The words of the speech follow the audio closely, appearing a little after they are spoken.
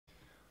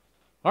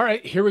All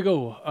right, here we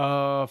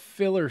go.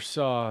 Filler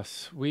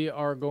sauce. We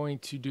are going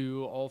to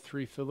do all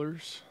three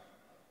fillers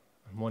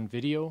in one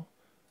video.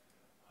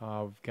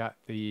 We've got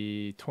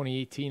the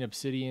 2018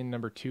 Obsidian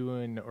number 2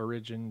 and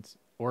Origins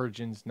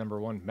number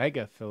 1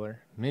 mega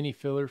filler, mini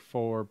filler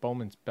for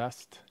Bowman's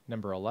Best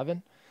number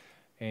 11,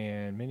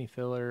 and mini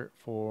filler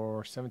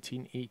for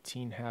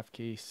 17-18 half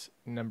case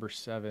number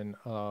 7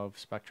 of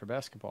Spectra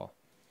Basketball.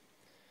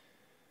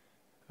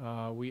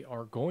 We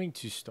are going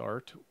to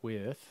start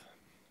with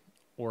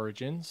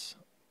Origins,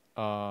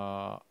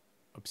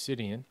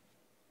 Obsidian,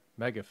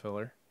 Mega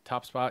Filler.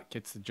 Top spot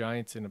gets the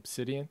Giants in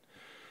Obsidian.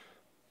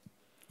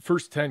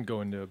 First 10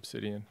 go into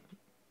Obsidian.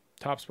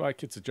 Top spot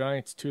gets the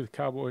Giants, 2 the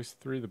Cowboys,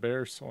 3 the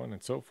Bears, so on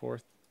and so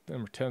forth.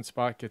 Number 10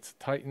 spot gets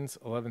the Titans.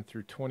 11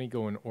 through 20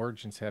 go in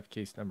Origins half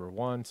case number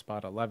 1.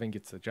 Spot 11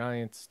 gets the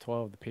Giants.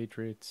 12 the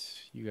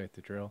Patriots. You got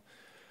the drill.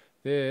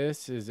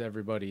 This is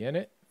everybody in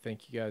it.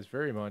 Thank you guys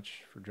very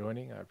much for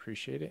joining. I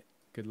appreciate it.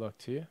 Good luck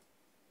to you.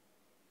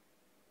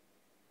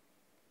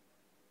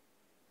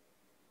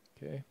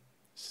 Okay.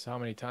 This is how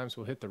many times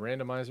we'll hit the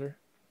randomizer.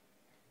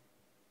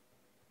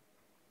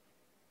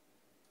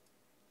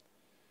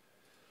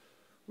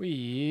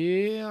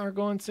 We are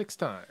going 6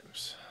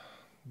 times.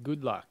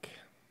 Good luck.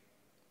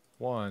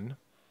 1,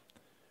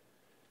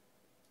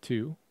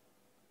 2,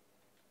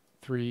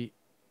 3,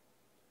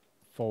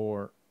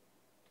 4,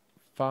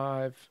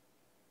 5,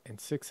 and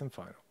 6 and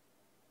final.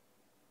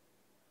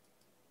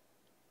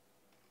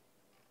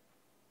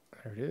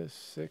 There it is.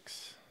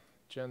 6.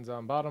 Jen's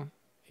on bottom.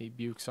 8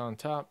 Bukes on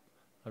top.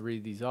 I'll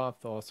read these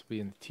off. They'll also be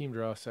in the team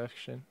draw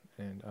section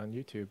and on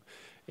YouTube.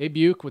 A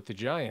Buke with the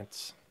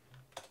Giants.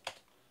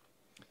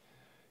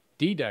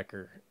 D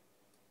Decker,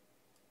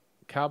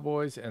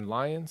 Cowboys and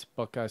Lions.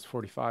 Buckeyes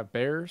 45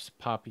 Bears.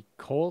 Poppy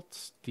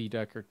Colts. D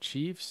Decker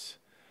Chiefs.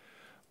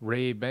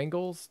 Ray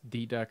Bengals.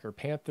 D Decker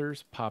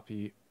Panthers.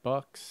 Poppy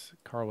Bucks.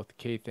 Carl with the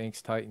K.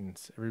 Thanks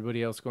Titans.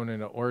 Everybody else going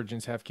into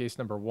Origins half case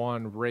number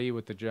 1. Ray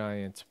with the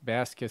Giants.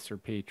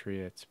 Baskisser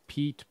Patriots.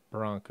 Pete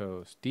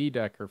Broncos. D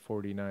Decker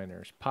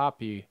 49ers.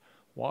 Poppy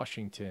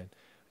Washington.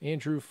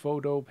 Andrew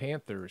Photo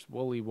Panthers.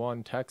 Wooly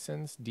 1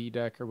 Texans. D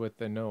Decker with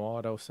the no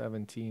auto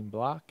 17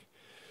 block.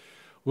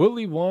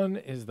 Willie 1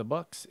 is the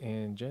Bucks,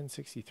 and Gen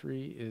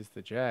 63 is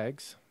the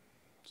Jags.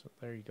 So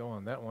there you go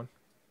on that one.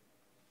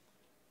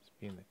 It's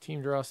be in the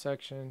team draw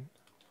section.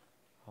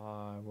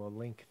 I will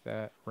link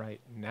that right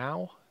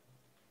now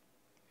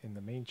in the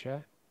main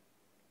chat.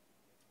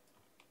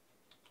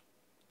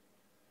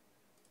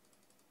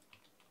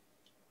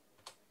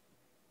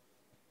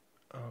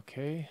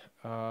 Okay,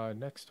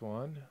 next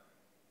one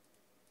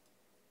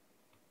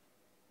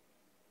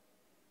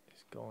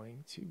is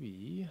going to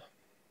be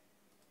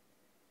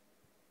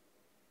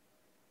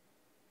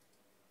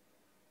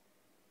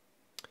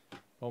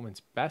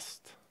Bowman's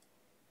Best.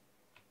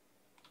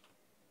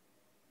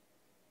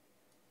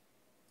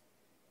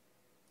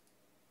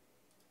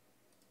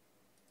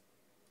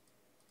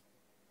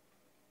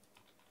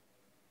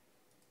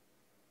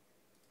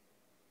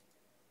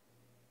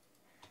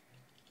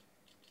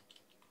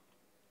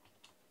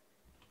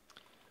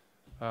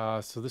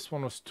 So this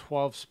one was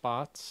 12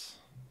 spots.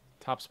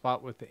 Top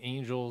spot with the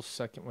Angels,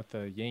 second with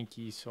the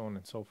Yankees, so on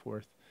and so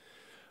forth.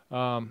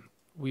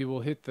 We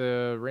will hit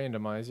the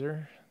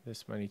randomizer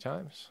this many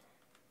times.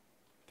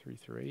 3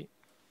 through 8.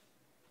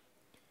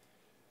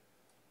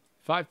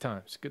 5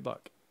 times. Good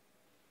luck.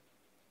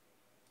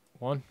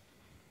 1.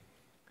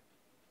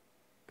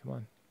 Come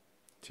on.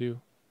 2.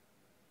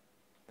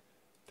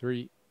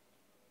 3.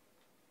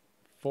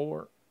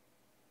 4.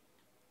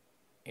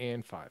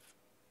 And 5.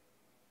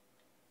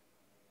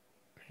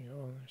 There you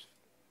go. There's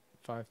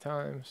 5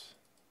 times.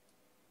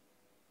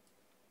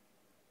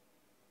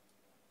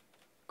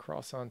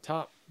 Cross on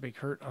top. Big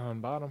Hurt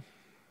on bottom.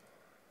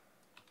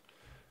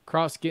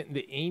 Cross getting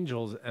the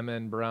Angels,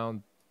 MN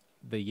Brown,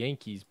 the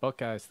Yankees,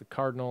 Buckeyes, the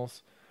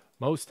Cardinals,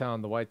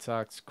 Mostown, the White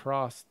Sox,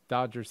 Cross,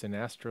 Dodgers and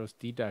Astros,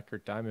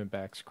 D-Decker,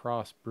 Diamondbacks,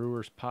 Cross,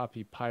 Brewers,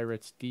 Poppy,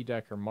 Pirates,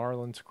 D-Decker,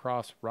 Marlins,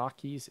 Cross,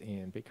 Rockies,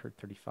 and Big Hurt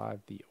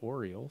 35, the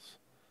Orioles.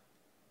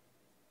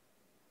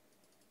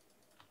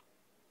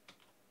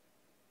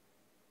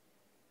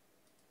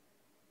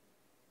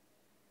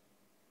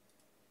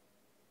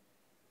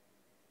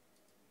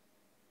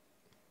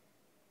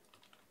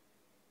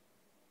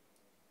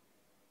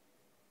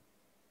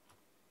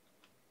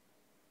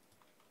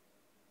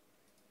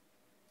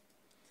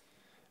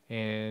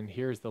 And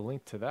here's the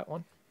link to that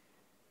one.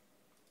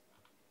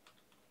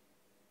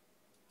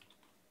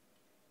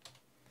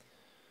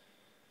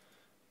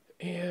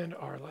 And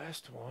our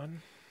last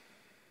one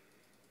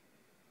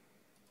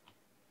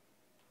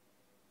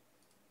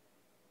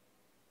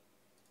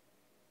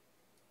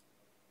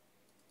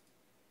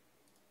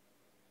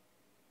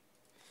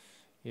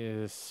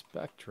is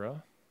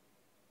Spectra.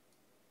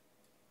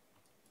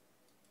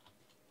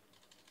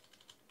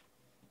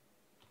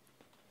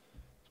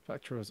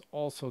 Spectra is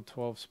also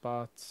 12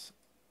 spots.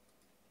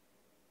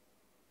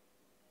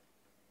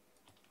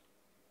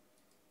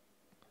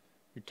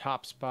 Your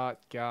top spot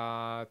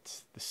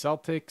got the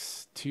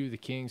Celtics, 2 the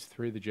Kings,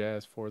 3 the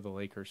Jazz, 4 the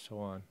Lakers, so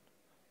on.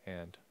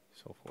 and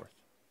so forth.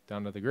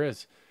 Down to the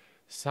Grizz.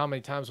 This is how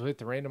many times we'll hit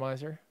the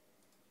randomizer.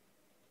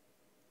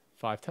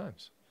 5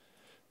 times.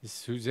 This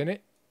is who's in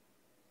it.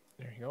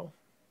 There you go.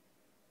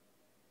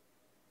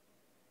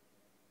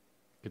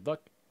 Good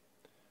luck.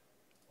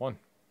 1,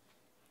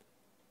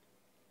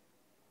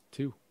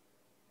 2,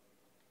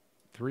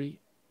 3,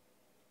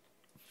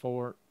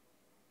 4,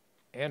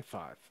 and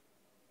 5.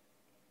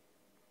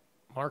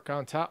 Mark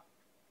on top,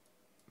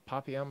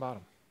 Poppy on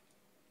bottom.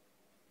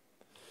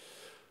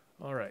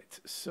 All right,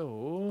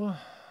 so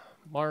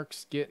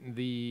Mark's getting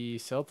the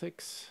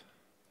Celtics,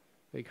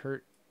 Big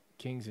Hurt,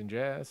 Kings and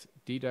Jazz,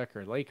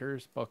 D-Decker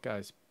Lakers,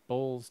 Buckeyes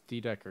Bulls,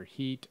 D-Decker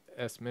Heat,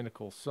 S.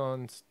 Minical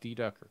Suns,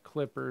 D-Decker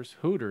Clippers,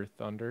 Hooter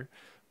Thunder,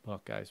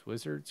 Buckeyes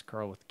Wizards,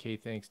 Carl with K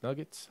thanks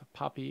Nuggets,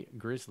 Poppy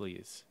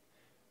Grizzlies.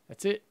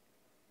 That's it.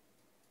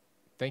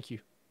 Thank you.